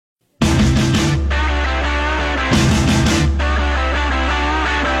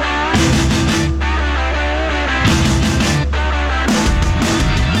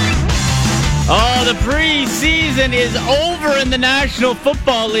Preseason is over in the National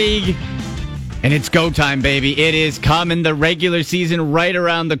Football League. And it's go time, baby. It is coming. The regular season right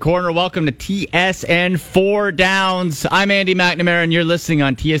around the corner. Welcome to TSN 4 Downs. I'm Andy McNamara, and you're listening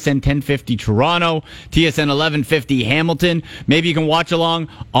on TSN 1050 Toronto, TSN 1150 Hamilton. Maybe you can watch along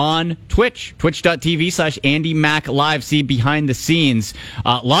on Twitch, twitch.tv/Andy Mac Live. See behind the scenes.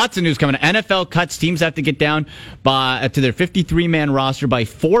 Lots of news coming. NFL cuts. Teams have to get down to their 53-man roster by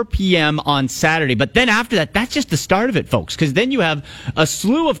 4 p.m. on Saturday. But then after that, that's just the start of it, folks, because then you have a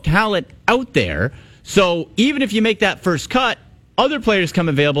slew of talent out there. So even if you make that first cut, other players come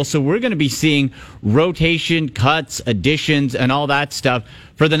available. So we're going to be seeing rotation, cuts, additions, and all that stuff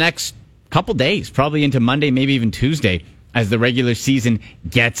for the next couple days, probably into Monday, maybe even Tuesday, as the regular season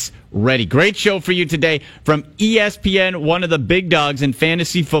gets ready. Great show for you today from ESPN. One of the big dogs in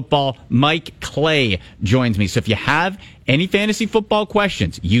fantasy football, Mike Clay, joins me. So if you have any fantasy football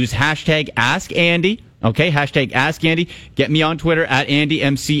questions, use hashtag AskAndy. Okay, hashtag AskAndy. Get me on Twitter at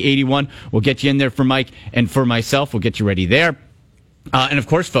AndyMC81. We'll get you in there for Mike and for myself. We'll get you ready there. And of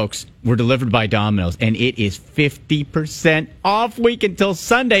course, folks, we're delivered by Domino's, and it is 50% off week until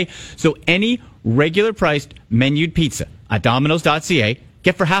Sunday. So any regular priced menued pizza at Domino's.ca,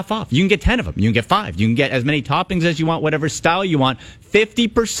 get for half off. You can get 10 of them. You can get 5. You can get as many toppings as you want, whatever style you want.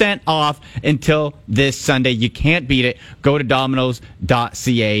 50% off until this Sunday. You can't beat it. Go to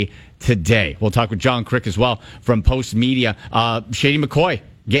Domino's.ca today. We'll talk with John Crick as well from Post Media. Shady McCoy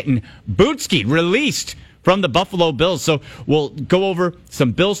getting bootskied, released from the Buffalo Bills. So we'll go over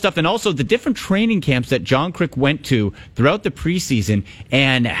some Bill stuff and also the different training camps that John Crick went to throughout the preseason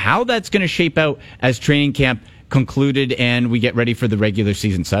and how that's going to shape out as training camp concluded and we get ready for the regular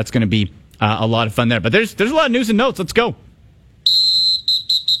season. So that's going to be a lot of fun there. But there's a lot of news and notes. Let's go.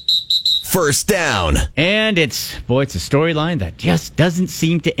 First down. And it's a storyline that just doesn't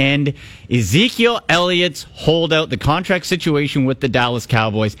seem to end. Ezekiel Elliott's holdout, the contract situation with the Dallas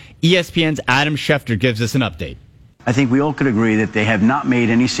Cowboys. ESPN's Adam Schefter gives us an update. I think we all could agree that they have not made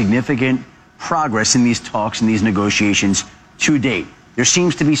any significant progress in these talks and these negotiations to date. There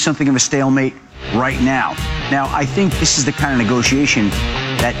seems to be something of a stalemate right now. Now, I think this is the kind of negotiation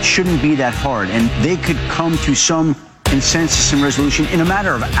that shouldn't be that hard, and they could come to some consensus and resolution in a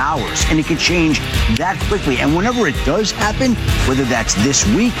matter of hours, and it could change that quickly. And whenever it does happen, whether that's this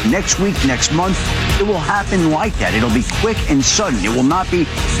week, next month, it will happen like that. It'll be quick and sudden. It will not be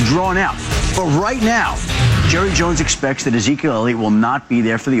drawn out. But right now, Jerry Jones expects that Ezekiel Elliott will not be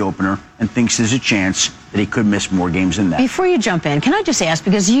there for the opener and thinks there's a chance that he could miss more games than that. Before you jump in, can I just ask,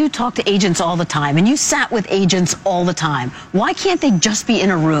 because you talk to agents all the time and you sat with agents all the time, why can't they just be in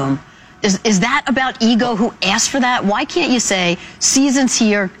a room? Is that about ego? Who asked for that? Why can't you say, season's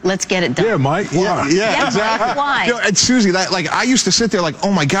here, let's get it done? Yeah, Mike. Yeah, exactly. Why? You know, and Susie, I used to sit there like,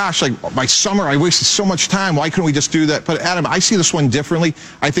 oh my gosh, my summer, I wasted so much time. Why couldn't we just do that? But Adam, I see this one differently.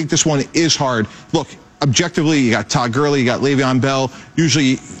 I think this one is hard. Look, objectively, you got Todd Gurley, you got Le'Veon Bell.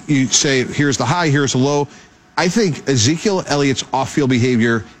 Usually you say, here's the high, here's the low. I think Ezekiel Elliott's off-field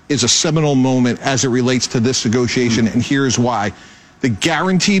behavior is a seminal moment as it relates to this negotiation, and here's why. The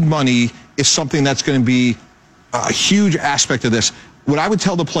guaranteed money is something that's going to be a huge aspect of this. What I would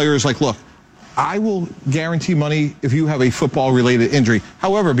tell the players, look, I will guarantee money if you have a football-related injury.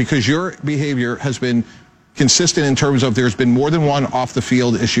 However, because your behavior has been consistent in terms of there's been more than one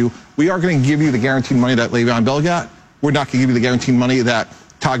off-the-field issue, we are going to give you the guaranteed money that Le'Veon Bell got. We're not going to give you the guaranteed money that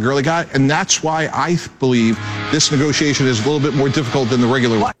Todd Gurley got. And that's why I believe this negotiation is a little bit more difficult than the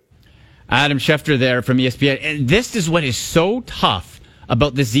regular one. Adam Schefter there from ESPN. And this is what is so tough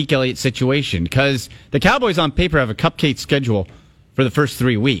about the Zeke Elliott situation, because the Cowboys on paper have a cupcake schedule for the first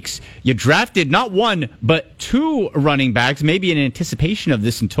 3 weeks. You drafted not one, but 2 running backs, maybe in anticipation of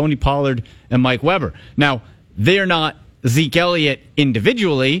this, in Tony Pollard and Mike Weber. Now, they're not Zeke Elliott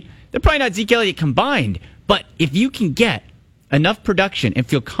individually. They're probably not Zeke Elliott combined. But if you can get enough production and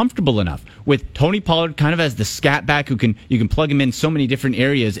feel comfortable enough with Tony Pollard kind of as the scat back who you can plug him in so many different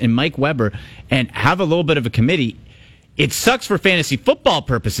areas, and Mike Weber, and have a little bit of a committee, it sucks for fantasy football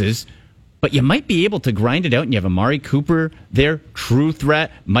purposes, but you might be able to grind it out, and you have Amari Cooper there, true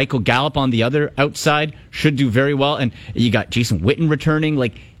threat. Michael Gallup on the other outside should do very well, and you got Jason Witten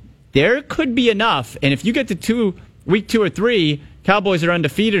returning. There could be enough, and if you get to week 2 or 3, Cowboys are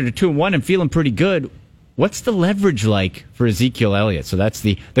undefeated or 2-1 and feeling pretty good. What's the leverage like for Ezekiel Elliott? So that's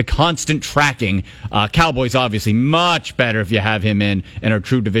the constant tracking. Cowboys obviously much better if you have him in and are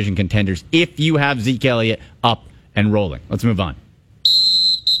true division contenders if you have Zeke Elliott up and rolling. Let's move on.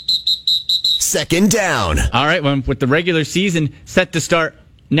 Second down. All right, with the regular season set to start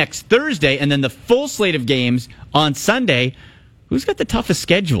next Thursday and then the full slate of games on Sunday, Who's got the toughest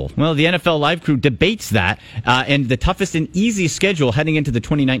schedule? Well, the NFL Live crew debates that, and the toughest and easiest schedule heading into the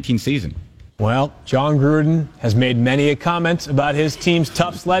 2019 season. Well, John Gruden has made many comments about his team's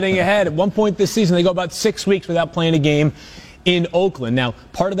tough sledding ahead. At one point this season, they go about 6 weeks without playing a game in Oakland. Now,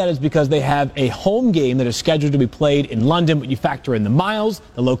 part of that is because they have a home game that is scheduled to be played in London, but you factor in the miles,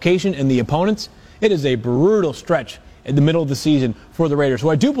 the location, and the opponents. It is a brutal stretch in the middle of the season for the Raiders, who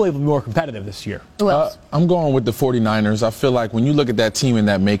I do believe will be more competitive this year. Who else? I'm going with the 49ers. I feel like when you look at that team and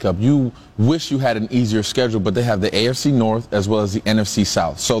that makeup, you wish you had an easier schedule, but they have the AFC North as well as the NFC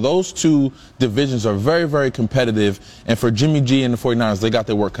South. So those two divisions are very, very competitive, and for Jimmy G and the 49ers, they got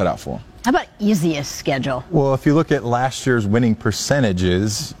their work cut out for them. How about easiest schedule? Well, if you look at last year's winning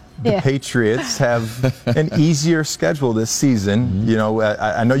percentages, the Patriots have an easier schedule this season. You know,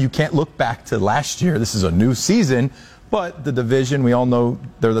 I know you can't look back to last year. This is a new season, but the division, we all know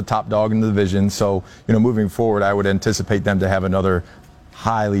they're the top dog in the division. So, you know, moving forward, I would anticipate them to have another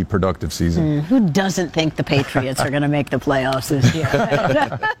highly productive season. Who doesn't think the Patriots are going to make the playoffs this year?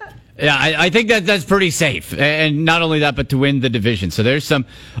 Yeah, I think that's pretty safe. And not only that, but to win the division. So there's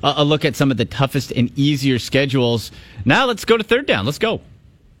a look at some of the toughest and easier schedules. Now let's go to third down. Let's go.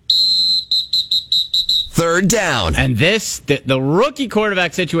 Third down. And the rookie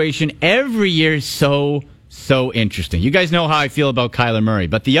quarterback situation every year is so interesting. You guys know how I feel about Kyler Murray.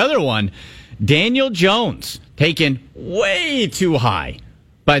 But the other one, Daniel Jones, taken way too high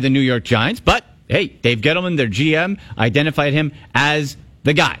by the New York Giants. But, hey, Dave Gettleman, their GM, identified him as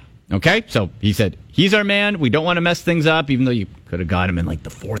the guy. Okay? So he said, he's our man. We don't want to mess things up, even though you could have got him in like the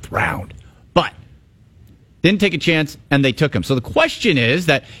 4th round. But didn't take a chance, and they took him. So the question is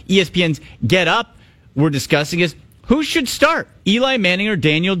that ESPN's Get Up we're discussing is, who should start, Eli Manning or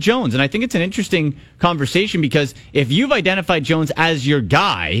Daniel Jones? And I think it's an interesting conversation because if you've identified Jones as your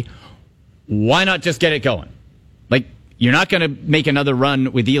guy, why not just get it going? Like, you're not going to make another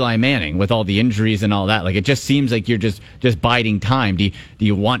run with Eli Manning with all the injuries and all that. Like, it just seems like you're just biding time. Do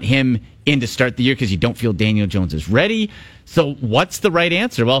you want him in to start the year because you don't feel Daniel Jones is ready? So what's the right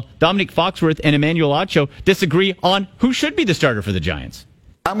answer? Well, Dominic Foxworth and Emmanuel Acho disagree on who should be the starter for the Giants.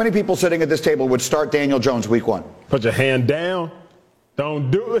 How many people sitting at this table would start Daniel Jones week 1? Put your hand down.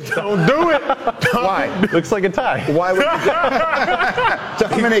 Don't do it. Don't do it. Why? Looks like a tie. Why would you?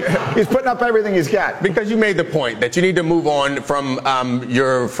 Dominic, he's putting up everything he's got. Because you made the point that you need to move on from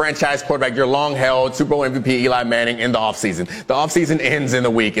your franchise quarterback, your long-held Super Bowl MVP Eli Manning in the offseason. The offseason ends in a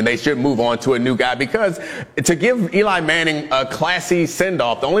week, and they should move on to a new guy because to give Eli Manning a classy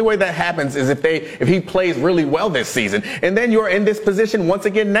send-off, the only way that happens is if he plays really well this season. And then you're in this position once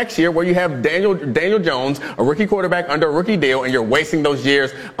again next year where you have Daniel Jones, a rookie quarterback under a rookie deal, and you're wasting those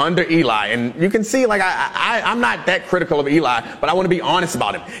years under Eli. And you can see, like, I'm not that critical of Eli, but I want to be honest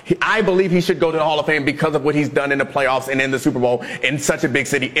about him. I believe he should go to the Hall of Fame because of what he's done in the playoffs and in the Super Bowl in such a big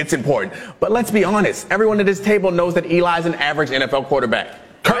city. It's important. But let's be honest. Everyone at this table knows that Eli's an average NFL quarterback.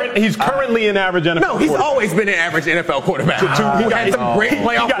 He's currently an average NFL quarterback. No, he's always been an average NFL quarterback. He had some great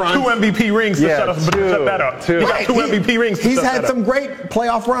playoff runs. He got 2 MVP rings to shut that up. He got 2 MVP rings to He's had some great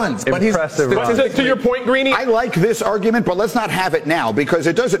playoff runs. But to your point, Greeny, I like this argument, but let's not have it now because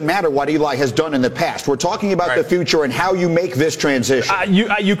it doesn't matter what Eli has done in the past. We're talking about the future and how you make this transition.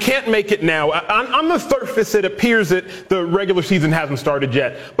 You can't make it now. On the surface, it appears that the regular season hasn't started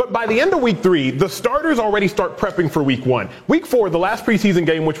yet. But by the end of week 3, the starters already start prepping for week 1. Week 4, the last preseason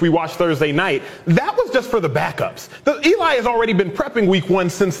game, which we watched Thursday night, that was just for the backups. Eli has already been prepping week 1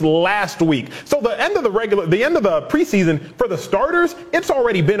 since last week. So the end of the preseason for the starters, it's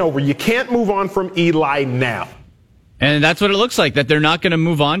already been over. You can't move on from Eli now. And that's what it looks like, that they're not going to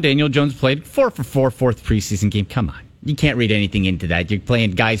move on. Daniel Jones played 4 for 4, 4th preseason game. Come on. You can't read anything into that. You're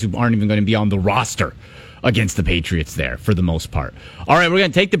playing guys who aren't even going to be on the roster against the Patriots there for the most part. All right, we're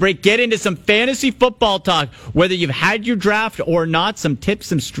going to take the break, get into some fantasy football talk. Whether you've had your draft or not, some tips,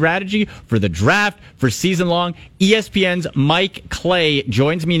 some strategy for the draft, for season long. ESPN's Mike Clay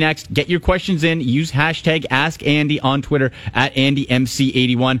joins me next. Get your questions in. Use hashtag AskAndy on Twitter at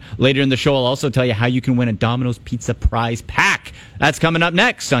AndyMC81. Later in the show, I'll also tell you how you can win a Domino's Pizza prize pack. That's coming up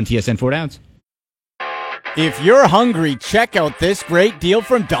next on TSN 4 Downs. If you're hungry, check out this great deal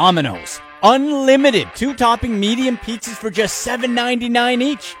from Domino's. Unlimited 2-topping medium pizzas for just $7.99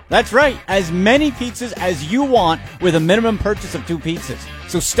 each. That's right, as many pizzas as you want with a minimum purchase of 2 pizzas.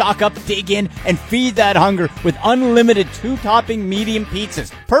 So stock up, dig in, and feed that hunger with unlimited 2-topping medium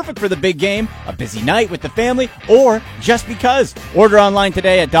pizzas. Perfect for the big game, a busy night with the family, or just because. Order online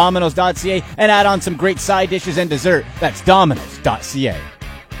today at Domino's.ca and add on some great side dishes and dessert. That's Domino's.ca.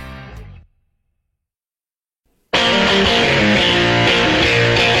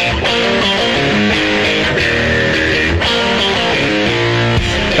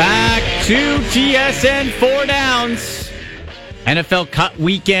 to TSN 4 Downs. NFL cut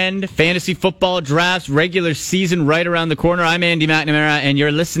weekend, fantasy football drafts, regular season right around the corner. I'm Andy McNamara, and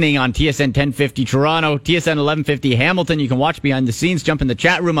you're listening on TSN 1050 Toronto, TSN 1150 Hamilton. You can watch behind the scenes. Jump in the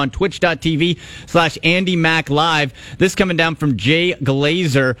chat room on twitch.tv/AndyMacLive. This coming down from Jay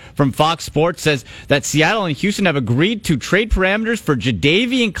Glazer from Fox Sports says that Seattle and Houston have agreed to trade parameters for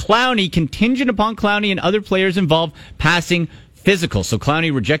Jadeveon Clowney contingent upon Clowney and other players involved passing physical. So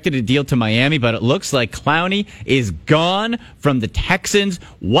Clowney rejected a deal to Miami, but it looks like Clowney is gone from the Texans.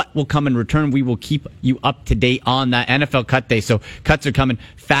 What will come in return? We will keep you up to date on that. NFL cut day, so cuts are coming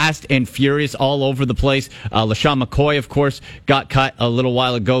fast and furious all over the place. LaShawn McCoy, of course, got cut a little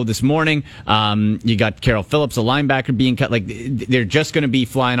while ago this morning. You got Carol Phillips, a linebacker, being cut. Like, they're just going to be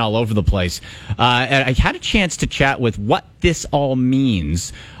flying all over the place. And I had a chance to chat with what this all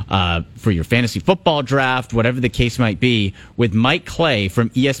means for your fantasy football draft, whatever the case might be, with Mike Clay from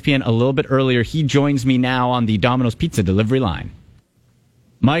ESPN a little bit earlier. He joins me now on the Domino's Pizza delivery line.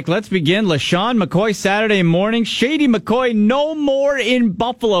 Mike, let's begin. LaShawn McCoy Saturday morning. Shady McCoy no more in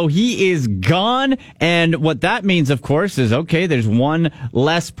Buffalo. He is gone. And what that means, of course, is, okay, there's one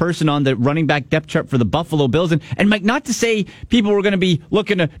less person on the running back depth chart for the Buffalo Bills. And Mike, not to say people were going to be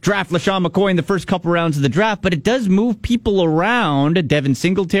looking to draft LaShawn McCoy in the first couple rounds of the draft, but it does move people around. Devin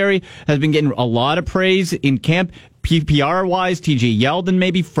Singletary has been getting a lot of praise in camp. PPR-wise, TJ Yeldon,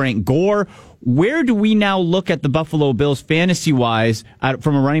 maybe Frank Gore. Where do we now look at the Buffalo Bills fantasy-wise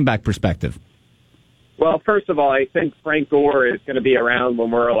from a running back perspective? Well, first of all, I think Frank Gore is going to be around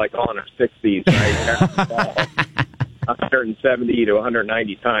when we're like all in our 60s, right? 170 to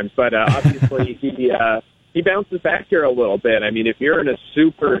 190 times. But obviously, he bounces back here a little bit. I mean, if you're in a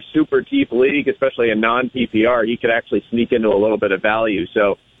super, super deep league, especially a non-PPR, he could actually sneak into a little bit of value.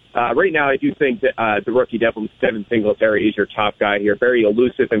 So right now, I do think that the rookie Devin Singletary is your top guy here. Very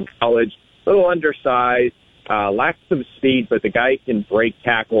elusive in college. A little undersized, lacks some speed, but the guy can break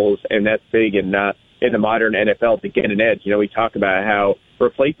tackles, and that's big in the modern NFL to get an edge. You know, we talk about how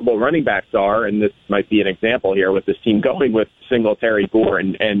replaceable running backs are, and this might be an example here with this team going with Singletary, Gore,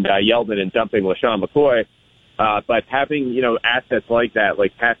 and Yeldon and dumping LaShawn McCoy. But having, you know, assets like that,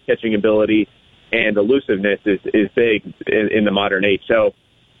 like pass-catching ability and elusiveness is big in the modern age. So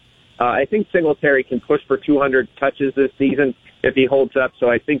I think Singletary can push for 200 touches this season if he holds up. So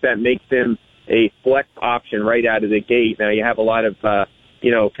I think that makes him a flex option right out of the gate. Now you have a lot of,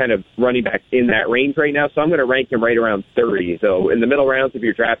 kind of running backs in that range right now. So I'm going to rank him right around 30. So in the middle rounds of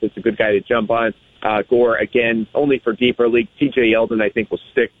your draft, it's a good guy to jump on. Gore, again, only for deeper league. TJ Yeldon, I think, will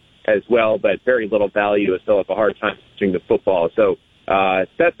stick as well, but very little value. He'll still have a hard time catching the football. So that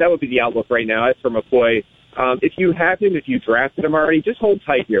would be the outlook right now. As for McCoy, if you have him, if you drafted him already, just hold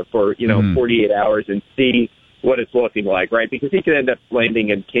tight here for, 48 hours and see what it's looking like, right? Because he could end up landing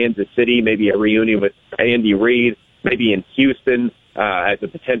in Kansas City, maybe a reunion with Andy Reid, maybe in Houston as a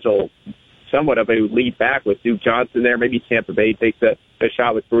potential somewhat of a lead back with Duke Johnson there. Maybe Tampa Bay takes a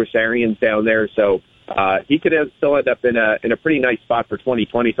shot with Bruce Arians down there. So he could still end up in a pretty nice spot for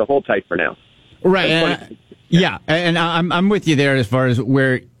 2020. So hold tight for now. Right. Yeah, and I'm with you there as far as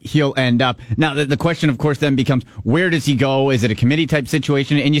where he'll end up. Now, the question, of course, then becomes, where does he go? Is it a committee-type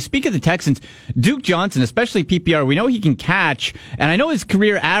situation? And you speak of the Texans, Duke Johnson, especially PPR, we know he can catch, and I know his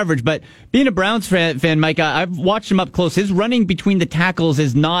career average, but being a Browns fan, Mike, I've watched him up close. His running between the tackles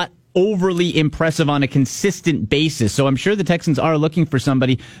is not overly impressive on a consistent basis. So I'm sure the Texans are looking for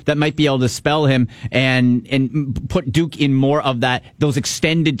somebody that might be able to spell him and put Duke in more of those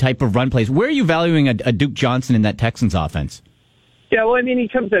extended type of run plays. Where are you valuing a Duke Johnson in that Texans offense? Yeah, well, I mean, he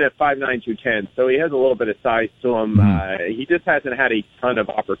comes in at 5'9", 210, so he has a little bit of size to him. Mm-hmm. He just hasn't had a ton of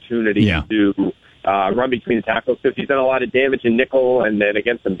opportunity to run between the tackles because he's done a lot of damage in nickel and then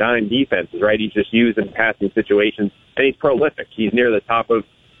against some dime defenses, right? He's just used in passing situations, and he's prolific. He's near the top of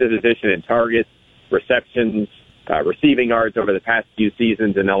the position in targets, receptions, receiving yards over the past few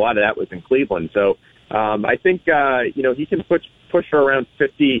seasons, and a lot of that was in Cleveland. So I think, he can push for around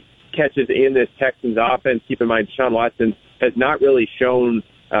 50 catches in this Texans offense. Keep in mind, Deshaun Watson has not really shown,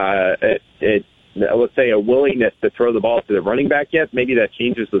 let's say, a willingness to throw the ball to the running back yet. Maybe that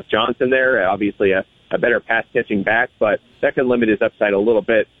changes with Johnson there, obviously a better pass-catching back, but that can limit his upside a little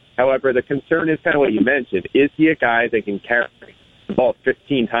bit. However, the concern is kind of what you mentioned. Is he a guy that can carry the ball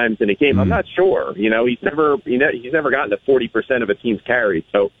 15 times in a game? I'm not sure. He's never gotten to 40% of a team's carries.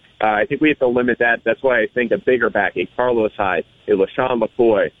 So I think we have to limit that. That's why I think a bigger back, a Carlos Hyde, a LaShawn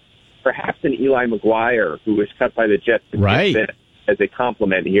McCoy, perhaps an Eli McGuire, who was cut by the Jets as a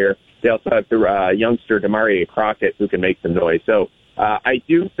compliment here. They also have the youngster Demario Crockett, who can make some noise. So I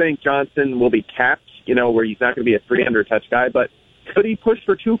do think Johnson will be capped, where he's not going to be a 300 touch guy, but could he push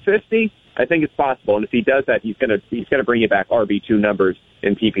for 250? I think it's possible. And if he does that, he's gonna bring you back RB2 numbers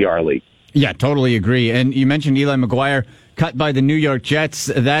in PPR league. Yeah, totally agree. And you mentioned Eli McGuire cut by the New York Jets.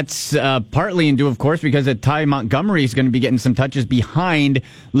 That's partly in due, of course, because Ty Montgomery is going to be getting some touches behind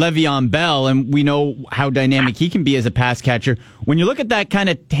Le'Veon Bell, and we know how dynamic he can be as a pass catcher. When you look at that kind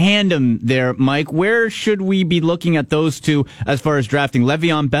of tandem there, Mike, where should we be looking at those two as far as drafting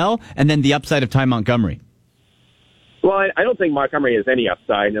Le'Veon Bell and then the upside of Ty Montgomery? Well, I don't think Montgomery has any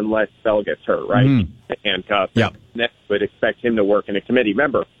upside unless Bell gets hurt, right? Mm-hmm. Handcuffed. Yep. Next would expect him to work in a committee.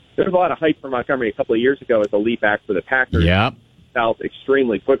 Remember, there was a lot of hype for Montgomery a couple of years ago as a lead back for the Packers. Yep. South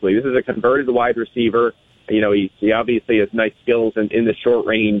extremely quickly. This is a converted wide receiver. You know, he obviously has nice skills in the short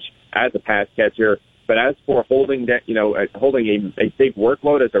range as a pass catcher. But as for holding that, holding a big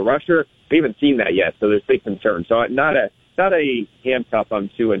workload as a rusher, we haven't seen that yet. So there's big concern. So not a handcuff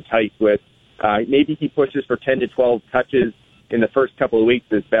I'm too enticed with. Maybe he pushes for 10 to 12 touches in the first couple of weeks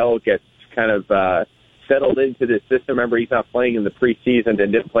as Bell gets kind of settled into this system. Remember, he's not playing in the preseason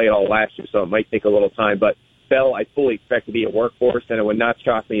and didn't play at all last year, so it might take a little time. But Bell, I fully expect to be a workhorse, and it would not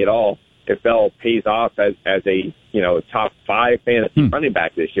shock me at all if Bell pays off as a top 5 fantasy running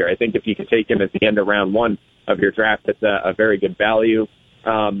back this year. I think if you could take him at the end of round 1 of your draft, that's a very good value.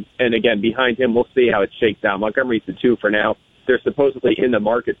 And again, behind him, we'll see how it shakes out. Montgomery's the 2 for now. They're supposedly in the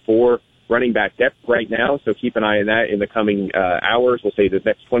market for running back depth right now, so keep an eye on that in the coming hours. We'll say the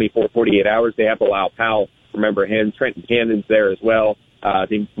next 24, 48 hours. They have Bilal Powell. Remember him. Trenton Cannon's there as well.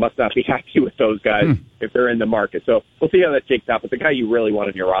 They must not be happy with those guys if they're in the market. So we'll see how that shakes out. But the guy you really want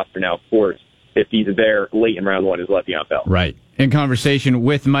on your roster now, of course, if he's there late in round 1, is Le'Veon Bell. Right. In conversation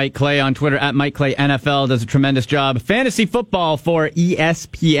with Mike Clay on Twitter, at Mike Clay NFL, does a tremendous job. Fantasy football for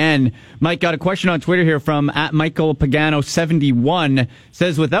ESPN. Mike got a question on Twitter here from at Michael Pagano 71.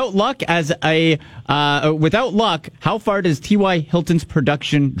 Says, without luck, how far does T.Y. Hilton's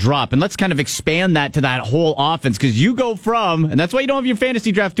production drop? And let's kind of expand that to that whole offense, because you go from, and that's why you don't have your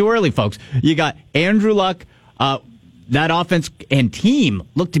fantasy draft too early, folks. You got Andrew Luck, that offense and team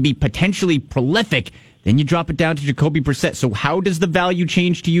look to be potentially prolific. Then you drop it down to Jacoby Brissett. So how does the value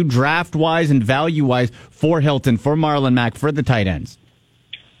change to you draft-wise and value-wise for Hilton, for Marlon Mack, for the tight ends?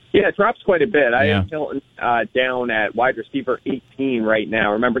 Yeah, it drops quite a bit. I have Hilton down at wide receiver 18 right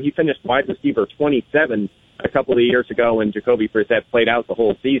now. Remember, he finished wide receiver 27 a couple of years ago when Jacoby Brissett played out the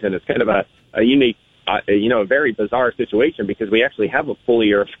whole season. It's kind of a unique, a very bizarre situation because we actually have a full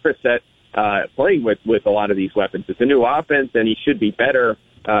year of Brissett playing with a lot of these weapons. It's a new offense, and he should be better.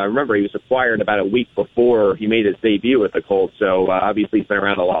 Remember, he was acquired about a week before he made his debut with the Colts, so obviously he's been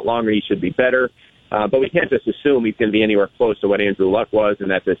around a lot longer. He should be better. But we can't just assume he's going to be anywhere close to what Andrew Luck was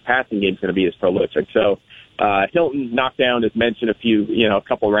and that this passing game is going to be as prolific. So Hilton knocked down, as mentioned, a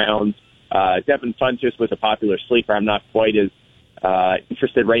couple rounds. Devin Funchess was a popular sleeper. I'm not quite as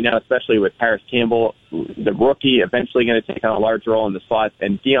interested right now, especially with Paris Campbell, the rookie, eventually going to take on a large role in the slot,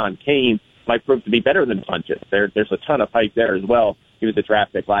 and Deion Kane might prove to be better than Funchess. There's a ton of hype there as well. He was a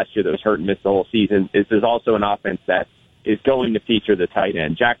draft pick last year that was hurt and missed the whole season. This is also an offense that is going to feature the tight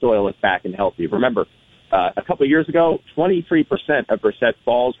end. Jack Doyle is back and healthy. Remember, a couple of years ago, 23% of Brissett's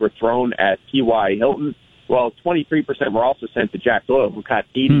balls were thrown at T.Y. Hilton. Well, 23% were also sent to Jack Doyle, who caught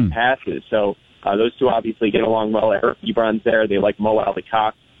 80 passes. So those two obviously get along well. Eric Ebron's there. They like Mo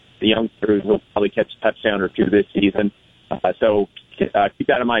Alley-Cox, the youngster who will probably catch a touchdown or two this season. So keep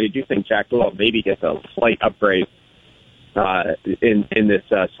that in mind. I do think Jack Doyle maybe gets a slight upgrade in this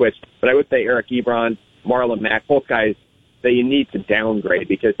switch. But I would say Eric Ebron, Marlon Mack, both guys that you need to downgrade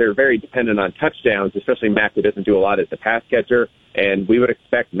because they're very dependent on touchdowns, especially Mack, who doesn't do a lot as a pass catcher. And we would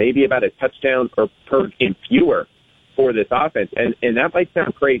expect maybe about a touchdown per game fewer for this offense. And that might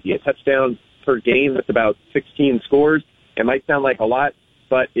sound crazy. A touchdown per game, that's about 16 scores. It might sound like a lot,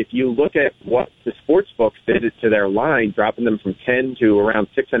 but if you look at what the sports books did to their line, dropping them from 10 to around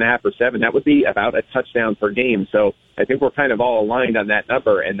 6.5 or 7, that would be about a touchdown per game. So I think we're kind of all aligned on that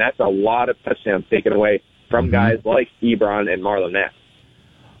number, and that's a lot of touchdowns taken away from guys like Ebron and Marlon Mack.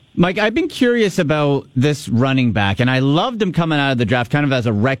 Mike, I've been curious about this running back, and I loved him coming out of the draft kind of as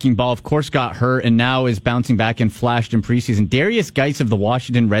a wrecking ball. Of course, got hurt and now is bouncing back and flashed in preseason. Darius Geis of the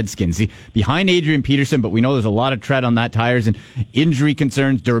Washington Redskins, behind Adrian Peterson, but we know there's a lot of tread on that tires and injury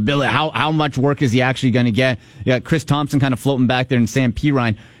concerns, durability. How much work is he actually going to get? You got Chris Thompson kind of floating back there and Sam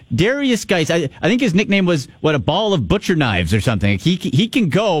Pirine. Darius Geis, I think his nickname was, a ball of butcher knives or something. He can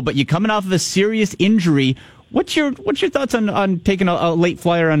go, but you're coming off of a serious injury. What's your thoughts on taking a late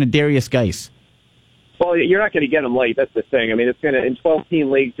flyer on a Darius Geis? Well, you're not going to get him late. That's the thing. I mean, in 12-team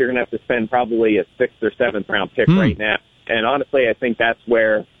leagues, you're going to have to spend probably a 6th or 7th round pick right now. And honestly, I think that's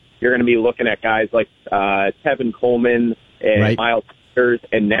where you're going to be looking at guys like Tevin Coleman and Miles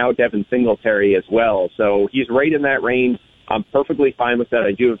and now Devin Singletary as well. So he's right in that range. I'm perfectly fine with that.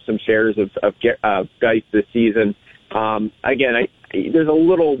 I do have some shares of Geis this season. Again, there's a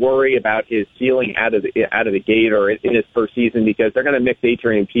little worry about his ceiling out of the gate or in his first season because they're going to mix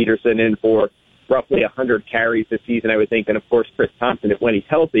Adrian Peterson in for roughly 100 carries this season, I would think. And, of course, Chris Thompson, when he's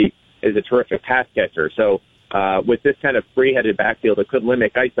healthy, is a terrific pass catcher. So with this kind of free-headed backfield, it could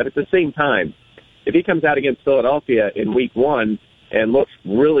limit Geis. But at the same time, if he comes out against Philadelphia in week 1 and looks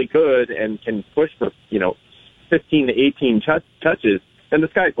really good and can push for, 15 to 18 touches, then the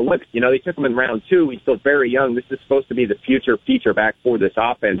sky's the limit. They took him in round 2. He's still very young. This is supposed to be the future feature back for this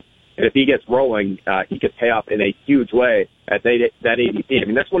offense. And if he gets rolling, he could pay off in a huge way at that ADP. I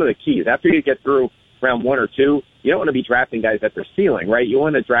mean, that's one of the keys. After you get through round 1 or 2, you don't want to be drafting guys at their ceiling, right? You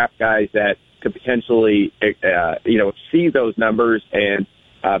want to draft guys that could potentially, exceed those numbers and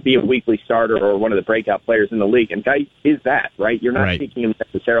be a weekly starter or one of the breakout players in the league. And Geis is that, right? You're not taking him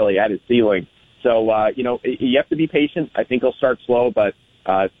necessarily at his ceiling. So, you have to be patient. I think he'll start slow, but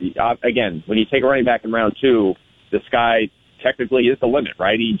again, when you take a running back in round 2, the sky technically is the limit,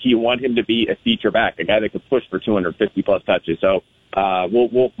 right? You want him to be a feature back, a guy that could push for 250-plus touches. So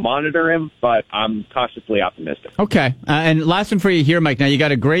we'll monitor him, but I'm cautiously optimistic. Okay. And last one for you here, Mike. Now, you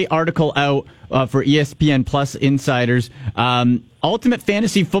got a great article out for ESPN Plus Insiders. Ultimate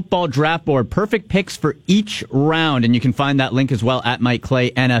Fantasy Football Draft Board. Perfect picks for each round. And you can find that link as well at Mike Clay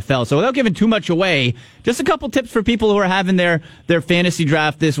NFL. So without giving too much away, just a couple tips for people who are having their fantasy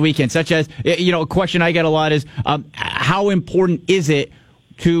draft this weekend, such as, a question I get a lot is, how important is it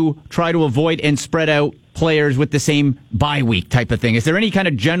to try to avoid and spread out players with the same bye week type of thing? Is there any kind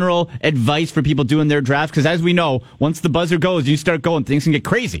of general advice for people doing their drafts? Because as we know, once the buzzer goes, you start going, things can get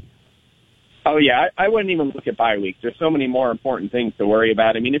crazy. Oh, yeah, I wouldn't even look at bye weeks. There's so many more important things to worry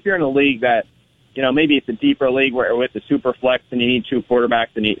about. I mean, if you're in a league that, maybe it's a deeper league where with the super flex and you need 2 quarterbacks,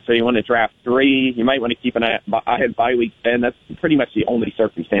 so you want to draft 3, you might want to keep an eye on bye weeks. And that's pretty much the only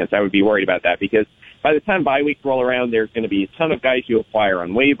circumstance I would be worried about that, because by the time bye weeks roll around, there's going to be a ton of guys you acquire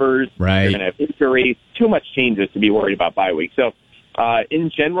on waivers. Right. You're going to have injuries, too much changes to be worried about bye weeks. So, in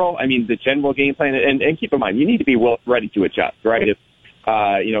general, the general game plan, and keep in mind, you need to be ready to adjust, right? If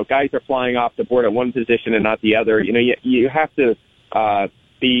guys are flying off the board at one position and not the other, you have to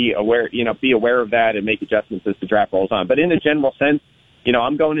be aware of that and make adjustments as the draft rolls on. But in a general sense,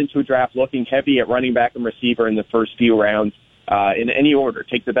 I'm going into a draft looking heavy at running back and receiver in the first few rounds, in any order.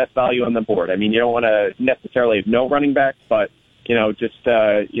 Take the best value on the board. I mean, you don't want to necessarily have no running backs, but, take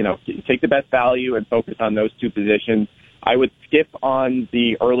the best value and focus on those 2 positions. I would skip on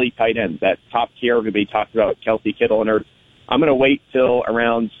the early tight ends. That top tier, everybody talks about Kelsey, Kittle, and Ertz. I'm going to wait till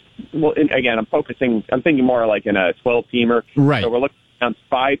around, again, I'm thinking more like in a 12-teamer. Right. So we're looking around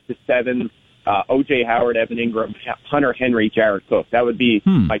 5 to 7, O.J. Howard, Evan Ingram, Hunter Henry, Jared Cook. That would be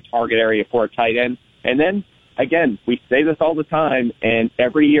my target area for a tight end. And then, again, we say this all the time, and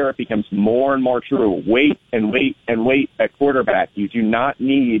every year it becomes more and more true. Wait and wait and wait at quarterback. You do not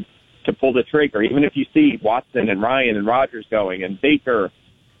need to pull the trigger. Even if you see Watson and Ryan and Rodgers going and Baker,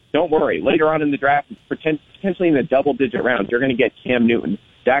 don't worry. Later on in the draft, potentially in the double-digit rounds, you're going to get Cam Newton,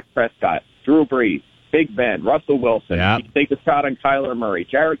 Dak Prescott, Drew Brees, Big Ben, Russell Wilson. Yep. You can take a shot on Kyler Murray.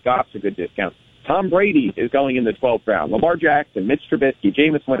 Jared Goff's a good discount. Tom Brady is going in the 12th round. Lamar Jackson, Mitch Trubisky,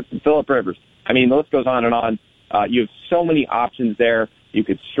 Jameis Winston, Phillip Rivers. I mean, the list goes on and on. You have so many options there. You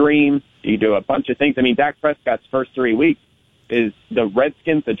could stream. You do a bunch of things. I mean, Dak Prescott's first 3 weeks is the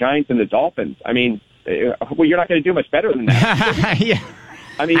Redskins, the Giants, and the Dolphins. I mean, you're not going to do much better than that. Yeah.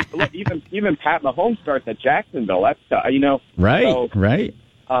 I mean, look, even Pat Mahomes starts at Jacksonville. That's right, so, right.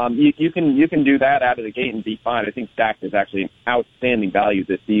 You can do that out of the gate and be fine. I think Dak is actually an outstanding value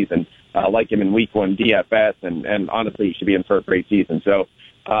this season. Like him in Week 1 DFS, and honestly, he should be in for a great season. So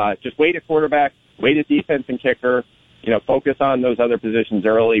just wait at quarterback, wait at defense and kicker. Focus on those other positions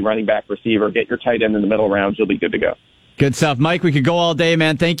early, running back, receiver. Get your tight end in the middle rounds. You'll be good to go. Good stuff, Mike. We could go all day,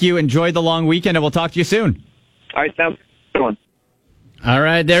 man. Thank you. Enjoy the long weekend, and we'll talk to you soon. All right, sounds good. All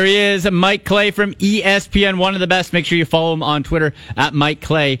right, there he is, Mike Clay from ESPN, one of the best. Make sure you follow him on Twitter at Mike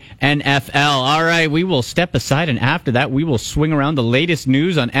Clay NFL. All right, we will step aside, and after that, we will swing around the latest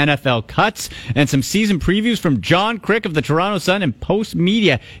news on NFL cuts and some season previews from John Crick of the Toronto Sun and Post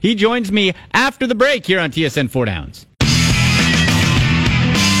Media. He joins me after the break here on TSN 4 Downs.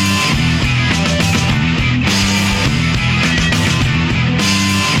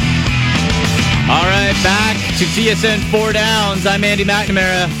 All right, back to TSN 4 Downs. I'm Andy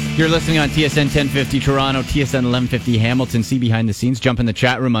McNamara. You're listening on TSN 1050 Toronto, TSN 1150 Hamilton. See behind the scenes. Jump in the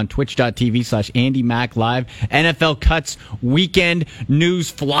chat room on twitch.tv/Andy Mac Live. NFL cuts weekend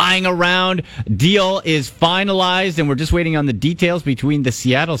news flying around. Deal is finalized, and we're just waiting on the details between the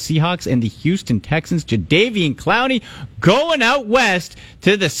Seattle Seahawks and the Houston Texans. Jadeveon Clowney going out west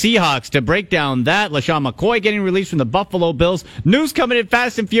to the Seahawks to break down that. LaShawn McCoy getting released from the Buffalo Bills. News coming in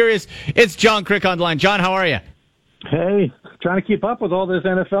fast and furious. It's John Crick on the line. John, how are you? Hey, trying to keep up with all this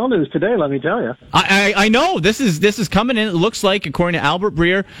NFL news today, let me tell you. I know. This is coming in. It looks like, according to Albert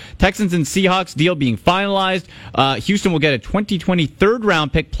Breer, Texans and Seahawks deal being finalized. Houston will get a 2020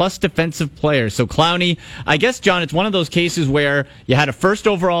 third-round pick plus defensive players. So Clowney, I guess, John, it's one of those cases where you had a first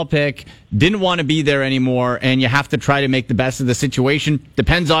overall pick, didn't want to be there anymore, and you have to try to make the best of the situation.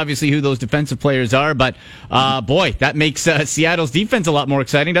 Depends, obviously, who those defensive players are, but, boy, that makes Seattle's defense a lot more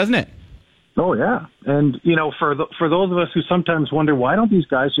exciting, doesn't it? Oh, yeah. And, for those of us who sometimes wonder, why don't these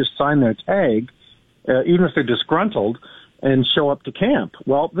guys just sign their tag, even if they're disgruntled, and show up to camp?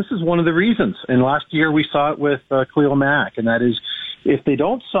 Well, this is one of the reasons. And last year we saw it with Khalil Mack, and that is if they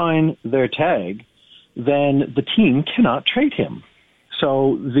don't sign their tag, then the team cannot trade him.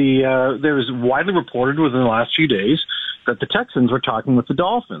 So there was widely reported within the last few days that the Texans were talking with the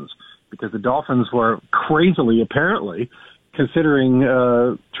Dolphins, because the Dolphins were crazily, apparently, considering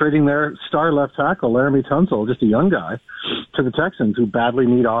trading their star left tackle, Laramie Tunsil, just a young guy, to the Texans who badly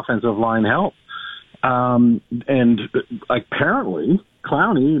need offensive line help. And apparently,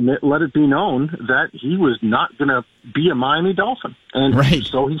 Clowney let it be known that he was not going to be a Miami Dolphin. And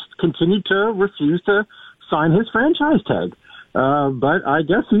so he's continued to refuse to sign his franchise tag. But I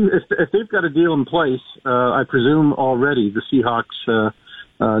guess if they've got a deal in place, I presume already the Seahawks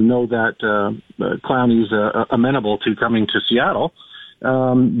know that Clowney's amenable to coming to Seattle.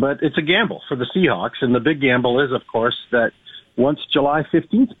 But it's a gamble for the Seahawks. And the big gamble is, of course, that once July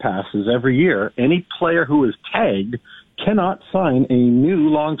 15th passes every year, any player who is tagged cannot sign a new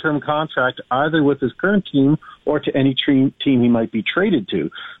long-term contract either with his current team or to any team he might be traded to.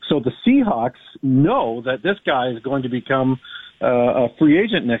 So the Seahawks know that this guy is going to become a free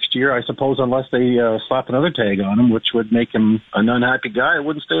agent next year, I suppose, unless they slap another tag on him, which would make him an unhappy guy who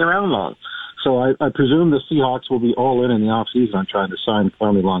wouldn't stay around long. So I presume the Seahawks will be all in the offseason on trying to sign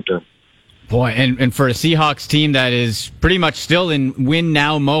Clowney long-term. Boy, and for a Seahawks team that is pretty much still in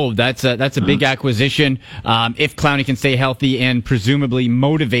win-now mode, that's a big acquisition. If Clowney can stay healthy and presumably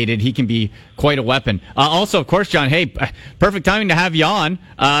motivated, he can be quite a weapon. Also, of course, John, hey, perfect timing to have you on.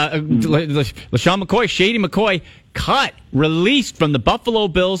 LaShawn McCoy, Shady McCoy, released from the Buffalo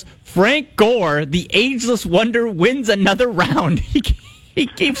Bills. Frank Gore, the ageless wonder, wins another round. He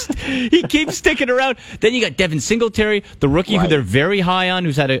keeps sticking around. Then you got Devin Singletary, the rookie who they're very high on,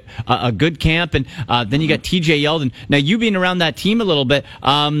 who's had a good camp, and then you got TJ Yeldon. Now, you being around that team a little bit,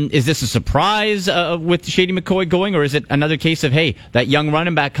 is this a surprise with Shady McCoy going, or is it another case of, hey, that young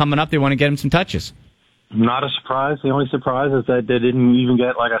running back coming up, they want to get him some touches? Not a surprise. The only surprise is that they didn't even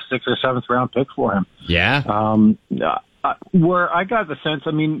get like a 6th or 7th round pick for him. Yeah. Where I got the sense,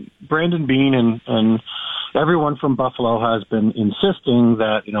 Brandon Beane and everyone from Buffalo has been insisting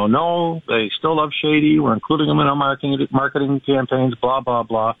that, no, they still love Shady. We're including him in our marketing campaigns, blah, blah,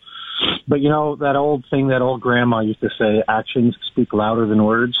 blah. But, that old thing that old grandma used to say, actions speak louder than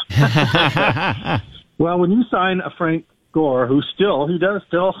words. Well, when you sign a Frank Gore, he does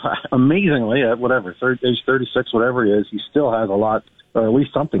still amazingly at age 36, whatever he is, he still has a lot, or at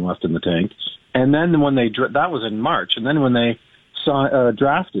least something left in the tank. And then when that was in March, and then when they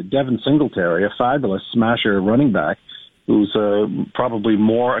drafted Devin Singletary, a fabulous smasher running back, who's probably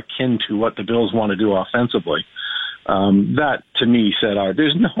more akin to what the Bills want to do offensively, that to me said,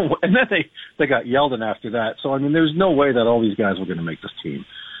 there's no way. And then they got Yeldon after that. So, there's no way that all these guys were going to make this team.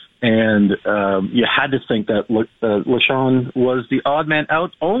 And you had to think that LaShawn was the odd man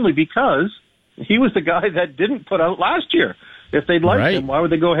out only because he was the guy that didn't put out last year. If they'd liked him, why would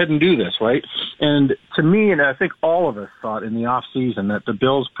they go ahead and do this, right? And to me, and I think all of us thought in the offseason that the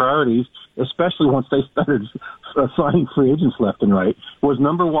Bills' priorities, especially once they started signing free agents left and right, was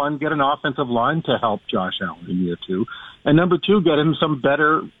number one, get an offensive line to help Josh Allen in year two, and number two, get him some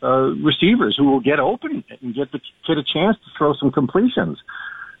better receivers who will get open and get the kid a chance to throw some completions.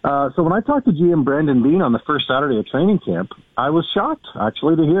 So when I talked to GM Brandon Beane on the first Saturday of training camp, I was shocked,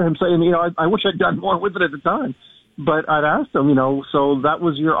 actually, to hear him saying, I wish I'd done more with it at the time. But I'd asked him, so that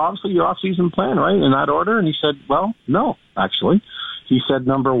was your off-season plan, right, in that order? And he said, well, no, actually. He said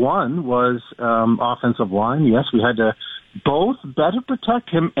number one was offensive line. Yes, we had to both better protect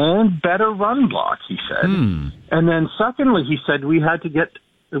him and better run block, he said. And then secondly, he said we had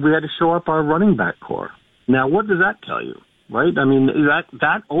to show up our running back core. Now, what does that tell you? right? I mean,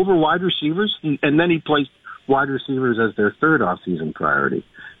 that over wide receivers, and then he placed wide receivers as their third off-season priority.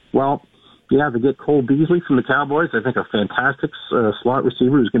 Well, yeah, they get Cole Beasley from the Cowboys. I think a fantastic slot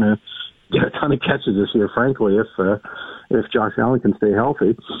receiver who's going to get a ton of catches this year, frankly, if Josh Allen can stay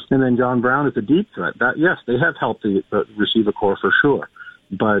healthy. And then John Brown is a deep threat. Yes, they have helped the receiver core for sure.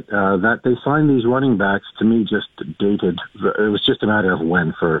 But that they signed these running backs, to me, just dated. It was just a matter of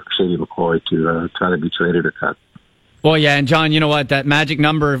when for Shady McCoy to try to be traded or cut. Well, yeah, and John, you know what? That magic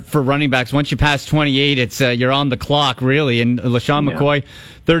number for running backs, once you pass 28, it's you're on the clock, really. And LaShawn McCoy,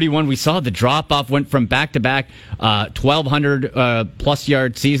 31, we saw the drop-off, went from back-to-back 1,200-plus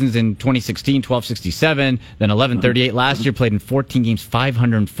yard seasons in 2016, 1,267, then 1,138 last year, played in 14 games,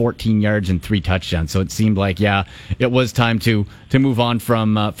 514 yards and 3 touchdowns. So it seemed like, yeah, it was time to move on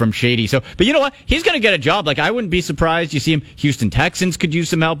from Shady. So, but you know what? He's going to get a job. Like, I wouldn't be surprised. You see him, Houston Texans could use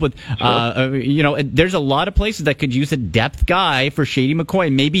some help with, there's a lot of places that could use a depth guy for Shady McCoy.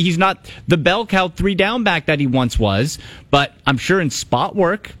 Maybe he's not the bell cow 3-down back that he once was, but I'm sure in spot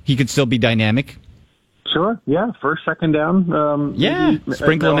work he could still be dynamic. Sure, yeah, first, second down.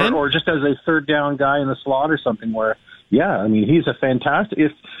 Sprinkle him in. Or just as a third down guy in the slot or something where, yeah, I mean, he's a fantastic,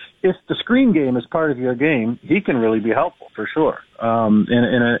 if the screen game is part of your game, he can really be helpful for sure.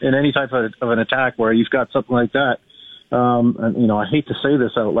 In any type of an attack where you've got something like that. And, I hate to say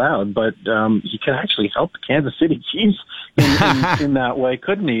this out loud, but he can actually help the Kansas City Chiefs in that way,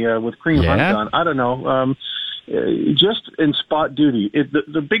 couldn't he? With Kareem Hunt gone, I don't know. Just in spot duty,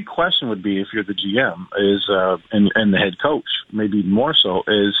 the big question would be, if you're the GM, is and the head coach, maybe more so,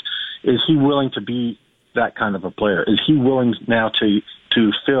 is he willing to be that kind of a player? Is he willing now to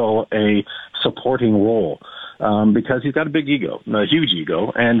fill a supporting role? Because he's got a big ego, a huge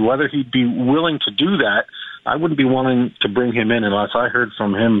ego, and whether he'd be willing to do that, I wouldn't be wanting to bring him in unless I heard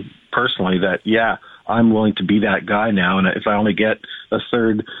from him personally that, yeah, I'm willing to be that guy now, and if I only get a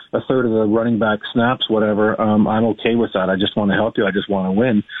third of the running back snaps, whatever, I'm okay with that. I just want to help you. I just want to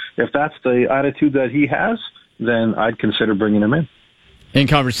win. If that's the attitude that he has, then I'd consider bringing him in. In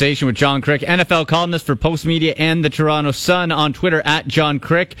conversation with John Crick, NFL columnist for Post Media and the Toronto Sun, on Twitter at John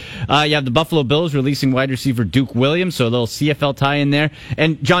Crick. You have the Buffalo Bills releasing wide receiver Duke Williams, so a little CFL tie in there.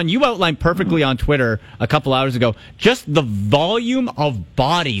 And John, you outlined perfectly on Twitter a couple hours ago just the volume of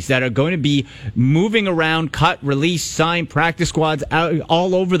bodies that are going to be moving around, cut, release, sign, practice squads out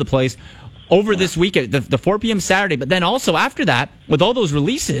all over the place over this weekend, the 4 p.m. Saturday. But then also after that, with all those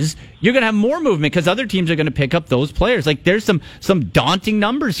releases, you're going to have more movement because other teams are going to pick up those players. Like, there's some daunting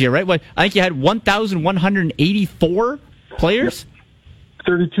numbers here, right? I think you had 1,184 players. Yep.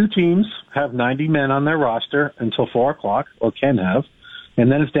 32 teams have 90 men on their roster until 4 o'clock, or can have,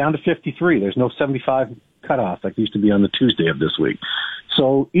 and then it's down to 53. There's no 75 cutoff like used to be on the Tuesday of this week.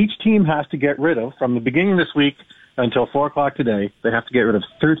 So each team has to get rid of, from the beginning of this week until 4 o'clock today, they have to get rid of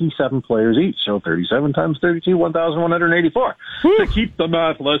 37 players each. So 37 times 32, 1,184. To keep the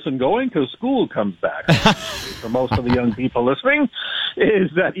math lesson going, because school comes back. For most of the young people listening,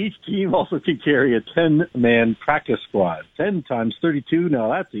 is that each team also can carry a 10-man practice squad. 10 times 32, now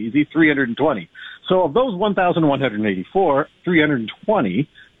that's easy, 320. So of those 1,184, 320,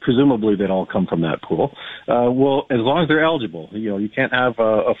 presumably they'd all come from that pool. Well, as long as they're eligible, you can't have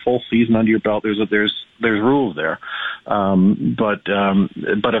a full season under your belt. There's rules there. But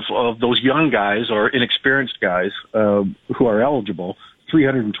if of those young guys or inexperienced guys who are eligible,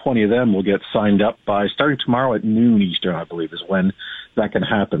 320 of them will get signed up by starting tomorrow at noon Eastern, I believe, is when that can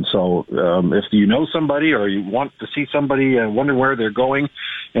happen. So if you know somebody or you want to see somebody and wonder where they're going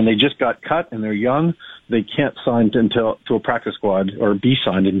and they just got cut and they're young, they can't sign to a practice squad or be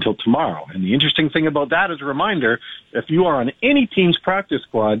signed until tomorrow. And the interesting thing about that is a reminder, if you are on any team's practice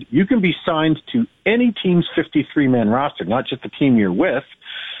squad, you can be signed to any team's 53-man roster, not just the team you're with.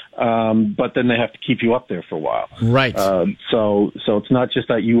 But then they have to keep you up there for a while. Right. So it's not just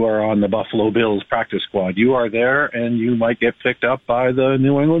that you are on the Buffalo Bills practice squad. You are there, and you might get picked up by the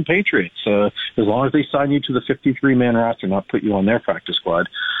New England Patriots. As long as they sign you to the 53-man roster, not put you on their practice squad.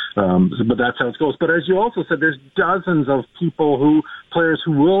 But that's how it goes. But as you also said, there's dozens of players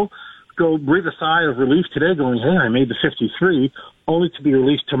who will go breathe a sigh of relief today going, hey, I made the 53, only to be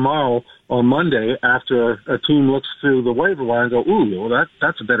released tomorrow or Monday after a team looks through the waiver wire and go, ooh, well,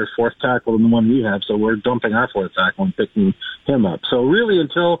 that's a better fourth tackle than the one we have, so we're dumping our fourth tackle and picking him up. So really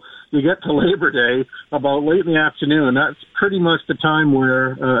until you get to Labor Day, about late in the afternoon, that's pretty much the time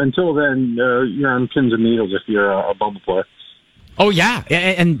where, until then, you're on pins and needles if you're a bubble player. Oh, yeah.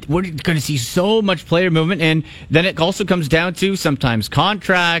 And we're going to see so much player movement. And then it also comes down to sometimes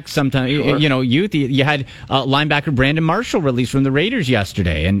contracts, sometimes, youth. You had linebacker Brandon Marshall released from the Raiders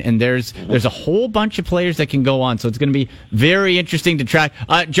yesterday. And there's a whole bunch of players that can go on. So it's going to be very interesting to track.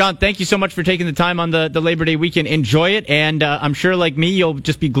 John, thank you so much for taking the time on the Labor Day weekend. Enjoy it. And I'm sure, like me, you'll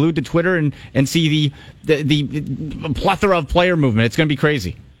just be glued to Twitter and see the plethora of player movement. It's going to be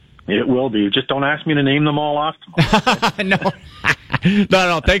crazy. It will be. Just don't ask me to name them all off tomorrow. No.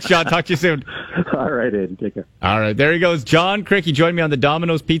 Thanks, John. Talk to you soon. All right, Aiden. Take care. All right, there he goes. John Crick. He joined me on the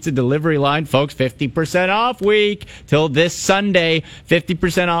Domino's Pizza delivery line. Folks, 50% off week till this Sunday.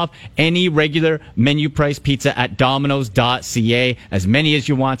 50% off any regular menu price pizza at Domino's.ca. As many as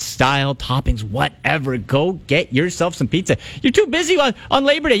you want, style, toppings, whatever. Go get yourself some pizza. You're too busy on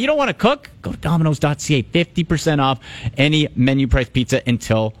Labor Day. You don't want to cook? Go to Domino's.ca. 50% off any menu price pizza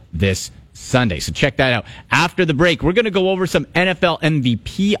until this Sunday. So check that out. After the break, we're going to go over some NFL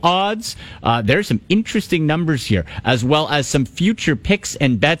MVP odds. There's some interesting numbers here, as well as some future picks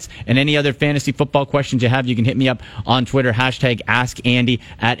and bets, and any other fantasy football questions you have, you can hit me up on Twitter, #AskAndy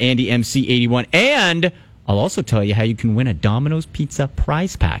at AndyMC81. And I'll also tell you how you can win a Domino's Pizza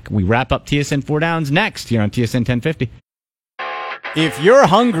prize pack. We wrap up TSN 4 Downs next here on TSN 1050. If you're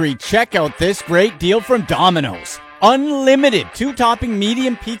hungry, check out this great deal from Domino's. Unlimited 2-topping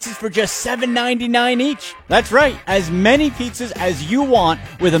medium pizzas for just $7.99 each. That's right, as many pizzas as you want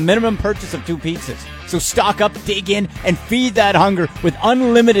with a minimum purchase of 2 pizzas. So stock up, dig in, and feed that hunger with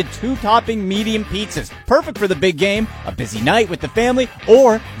unlimited 2-topping medium pizzas. Perfect for the big game, a busy night with the family,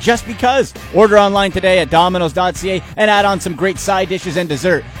 or just because. Order online today at Domino's.ca and add on some great side dishes and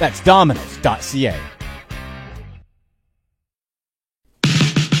dessert. That's Domino's.ca.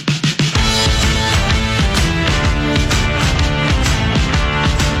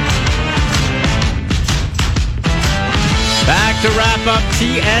 Back to wrap up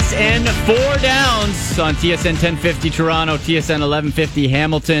TSN 4 Downs on TSN 1050 Toronto, TSN 1150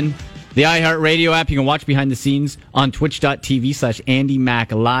 Hamilton, the iHeartRadio app. You can watch behind the scenes on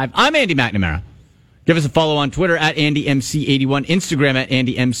twitch.tv/AndyMacLive. I'm Andy McNamara. Give us a follow on Twitter at AndyMC81, Instagram at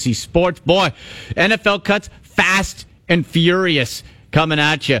AndyMCSports. Boy, NFL cuts fast and furious coming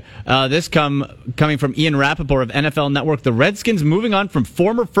at you. This coming from Ian Rappaport of NFL Network. The Redskins moving on from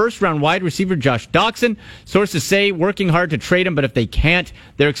former first-round wide receiver Josh Doxson. Sources say working hard to trade him, but if they can't,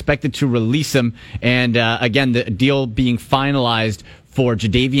 they're expected to release him. And again, the deal being finalized for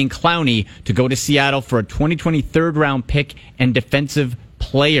Jadeveon Clowney to go to Seattle for a 2020 third-round pick and defensive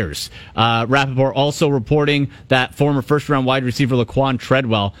players. Rappaport also reporting that former first-round wide receiver Laquan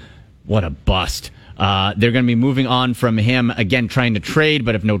Treadwell, what a bust. They're going to be moving on from him, again, trying to trade,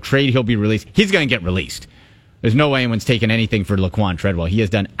 but if no trade, he'll be released. He's going to get released. There's no way anyone's taken anything for Laquan Treadwell. He has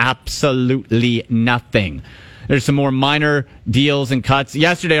done absolutely nothing. There's some more minor deals and cuts.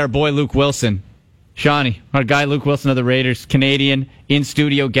 Yesterday, our boy Luke Wilson, Shawnee, our guy Luke Wilson of the Raiders, Canadian,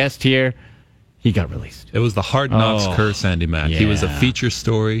 in-studio guest here, he got released. It was the Hard Knocks curse, Andy Mack. Yeah. He was a feature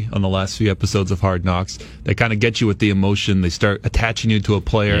story on the last few episodes of Hard Knocks. They kind of get you with the emotion. They start attaching you to a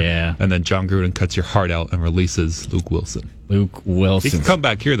player. Yeah. And then John Gruden cuts your heart out and releases Luke Wilson. Luke Wilson. He can come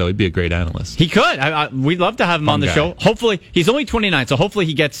back here, though. He'd be a great analyst. He could. We'd love to have him on the show. Hopefully, he's only 29, so hopefully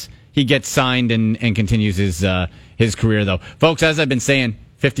he gets signed and continues his career, though. Folks, as I've been saying,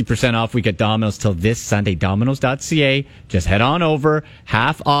 50% off week at Domino's till this Sunday. Domino's.ca. Just head on over.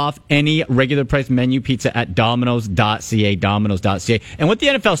 Half off any regular price menu pizza at Domino's.ca. Domino's.ca. And with the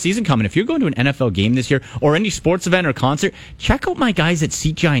NFL season coming, if you're going to an NFL game this year or any sports event or concert, check out my guys at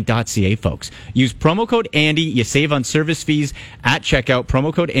SeatGiant.ca, folks. Use promo code Andy. You save on service fees at checkout.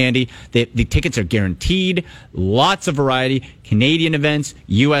 Promo code Andy. The tickets are guaranteed. Lots of variety. Canadian events,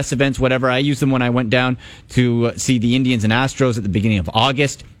 U.S. events, whatever. I used them when I went down to see the Indians and Astros at the beginning of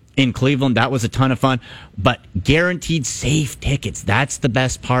August in Cleveland. That was a ton of fun. But guaranteed safe tickets. That's the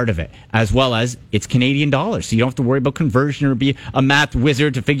best part of it. As well as it's Canadian dollars. So you don't have to worry about conversion or be a math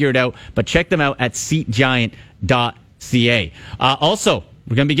wizard to figure it out. But check them out at SeatGiant.ca. Also,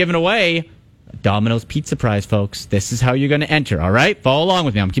 we're going to be giving away a Domino's Pizza Prize, folks. This is how you're going to enter, all right? Follow along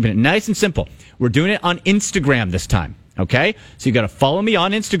with me. I'm keeping it nice and simple. We're doing it on Instagram this time. Okay, so you got to follow me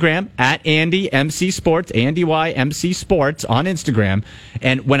on Instagram at AndyMCSports, AndyMC Sports on Instagram.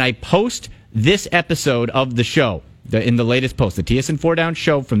 And when I post this episode of the show, in the latest post, the TSN 4 Down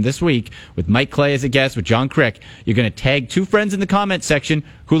show from this week with Mike Clay as a guest, with John Crick, you're going to tag 2 friends in the comment section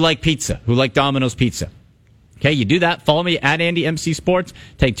who like pizza, who like Domino's Pizza. Okay, you do that. Follow me at AndyMC Sports.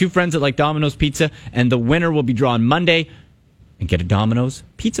 Tag 2 friends that like Domino's Pizza, and the winner will be drawn Monday and get a Domino's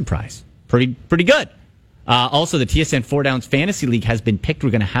Pizza Prize. Pretty good. Also, the TSN 4 Downs Fantasy League has been picked. We're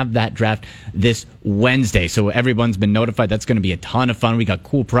going to have that draft this Wednesday. So everyone's been notified. That's going to be a ton of fun. We got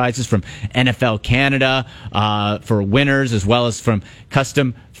cool prizes from NFL Canada for winners, as well as from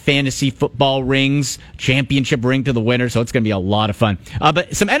custom fantasy football rings, championship ring to the winner. So it's going to be a lot of fun.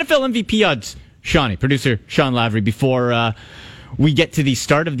 But some NFL MVP odds, Shawnee, producer Sean Lavery, before we get to the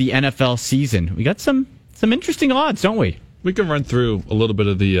start of the NFL season. We got some interesting odds, don't we? We can run through a little bit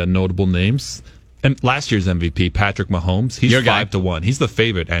of the notable names. And last year's MVP, Patrick Mahomes, he's 5-1. He's the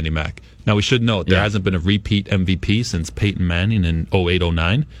favorite, Andy Mack. Now, we should note there hasn't been a repeat MVP since Peyton Manning in 08-09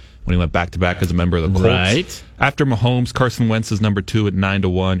 when he went back-to-back as a member of the Colts. Right. After Mahomes, Carson Wentz is number 2 at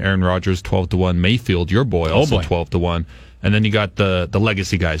 9-1. Aaron Rodgers, 12-1. Mayfield, your boy, also 12-1. And then you got the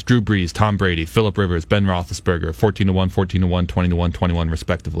legacy guys, Drew Brees, Tom Brady, Phillip Rivers, Ben Roethlisberger, 14-1, 14-1, 20-1, 21,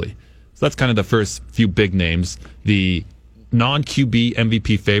 respectively. So that's kind of the first few big names. The non-QB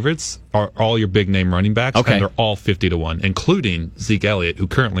MVP favorites are all your big name running backs, and they're all 50-1, including Zeke Elliott, who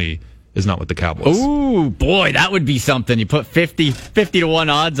currently is not with the Cowboys. Ooh, boy, that would be something. You put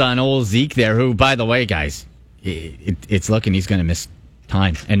 50-1 odds on old Zeke there, who, by the way, guys, it's looking he's going to miss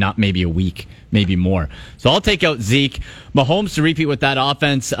time, and not maybe a week, maybe more. So I'll take out Zeke. Mahomes to repeat with that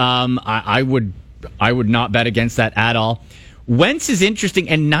offense. I would not bet against that at all. Wentz is interesting,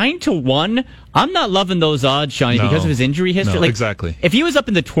 and 9-1. I'm not loving those odds, Shawnee, because of his injury history. No, exactly. If he was up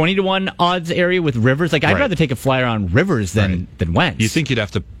in the 20-1 odds area with Rivers, I'd rather take a flyer on Rivers than Wentz. You think you'd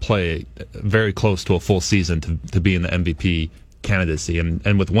have to play very close to a full season to be in the MVP candidacy,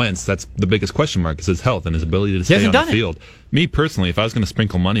 and with Wentz, that's the biggest question mark is his health and his ability to stay on the field. Me personally, if I was going to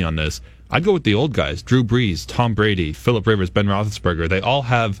sprinkle money on this, I'd go with the old guys: Drew Brees, Tom Brady, Phillip Rivers, Ben Roethlisberger. They all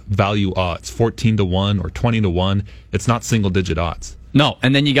have value odds, 14-1 or 20-1. It's not single-digit odds. No,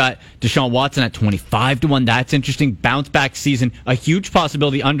 and then you got Deshaun Watson at 25-1. That's interesting. Bounce back season, a huge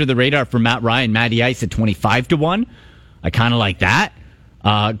possibility under the radar for Matt Ryan. Matty Ice at 25-1. I kind of like that.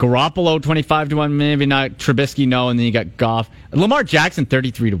 Garoppolo 25-1, maybe not. Trubisky, no. And then you got Goff. Lamar Jackson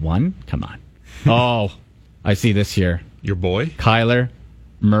 33-1. Come on. Oh, I see this here. Your boy Kyler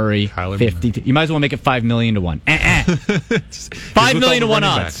Murray 50. You might as well make it 5 million to 1. 5 million to 1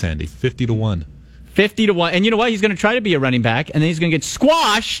 odds. Back, Sandy 50-1. 50-1. And you know what? He's going to try to be a running back, and then he's going to get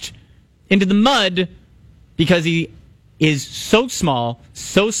squashed into the mud because he is so small,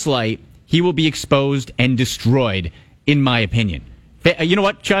 so slight. He will be exposed and destroyed, in my opinion. You know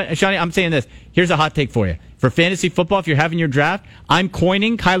what, Shawnee? I'm saying this. Here's a hot take for you. For fantasy football, if you're having your draft, I'm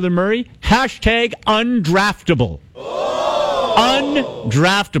coining Kyler Murray, #undraftable.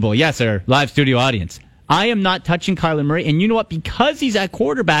 Undraftable. Yes, sir. Live studio audience. I am not touching Kyler Murray. And you know what? Because he's at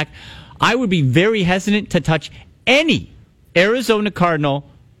quarterback, I would be very hesitant to touch any Arizona Cardinal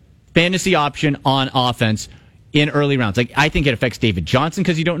fantasy option on offense in early rounds. Like, I think it affects David Johnson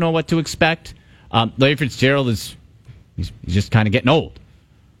because you don't know what to expect. Larry Fitzgerald he's just kind of getting old.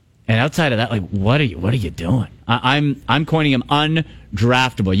 And outside of that, like, what are you doing? I'm coining him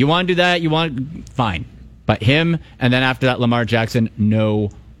undraftable. You want to do that? Fine. But him, and then after that, Lamar Jackson,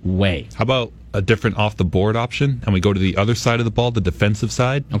 no way. How about a different off-the-board option? And we go to the other side of the ball, the defensive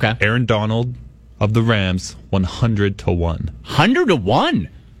side. Okay. Aaron Donald of the Rams, 100-1. 100-1?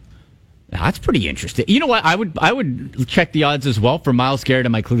 That's pretty interesting. You know what? I would check the odds as well for Myles Garrett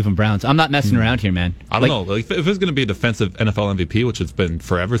and my Cleveland Browns. I'm not messing around here, man. I don't know. Like, if it's going to be a defensive NFL MVP, which it's been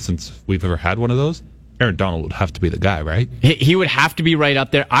forever since we've ever had one of those, Aaron Donald would have to be the guy, right? He would have to be right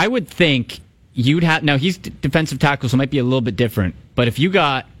up there. I would think you'd have... Now, he's defensive tackle, so it might be a little bit different. But if you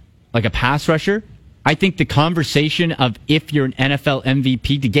got like a pass rusher, I think the conversation of if you're an NFL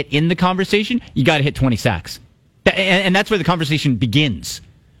MVP, to get in the conversation, you got to hit 20 sacks. And that's where the conversation begins.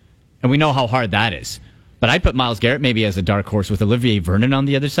 And we know how hard that is. But I'd put Myles Garrett maybe as a dark horse with Olivier Vernon on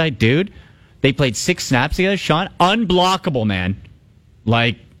the other side. Dude, they played 6 snaps together. Sean, unblockable, man.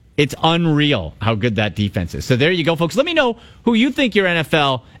 Like, it's unreal how good that defense is. So there you go, folks. Let me know who you think your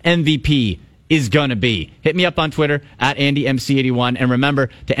NFL MVP is going to be. Hit me up on Twitter at AndyMC81. And remember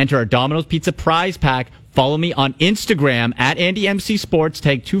to enter our Domino's Pizza prize pack. Follow me on Instagram at AndyMCSports.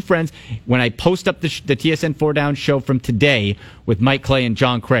 Tag 2 friends when I post up the TSN 4 Down show from today with Mike Clay and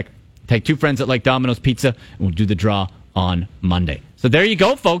John Crick. Take 2 friends that like Domino's Pizza, and we'll do the draw on Monday. So there you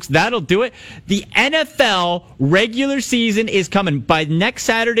go, folks. That'll do it. The NFL regular season is coming. By next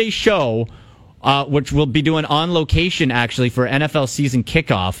Saturday's show, which we'll be doing on location, actually, for NFL season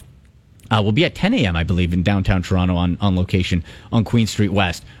kickoff, we'll be at 10 a.m., I believe, in downtown Toronto on location on Queen Street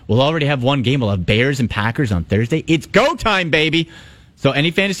West. We'll already have one game. We'll have Bears and Packers on Thursday. It's go time, baby. So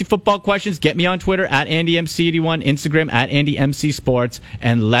any fantasy football questions, get me on Twitter at AndyMC81, Instagram at AndyMCSports,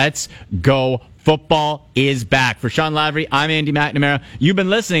 and let's go. Football is back. For Sean Lavery, I'm Andy McNamara. You've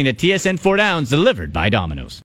been listening to TSN 4 Downs, delivered by Domino's.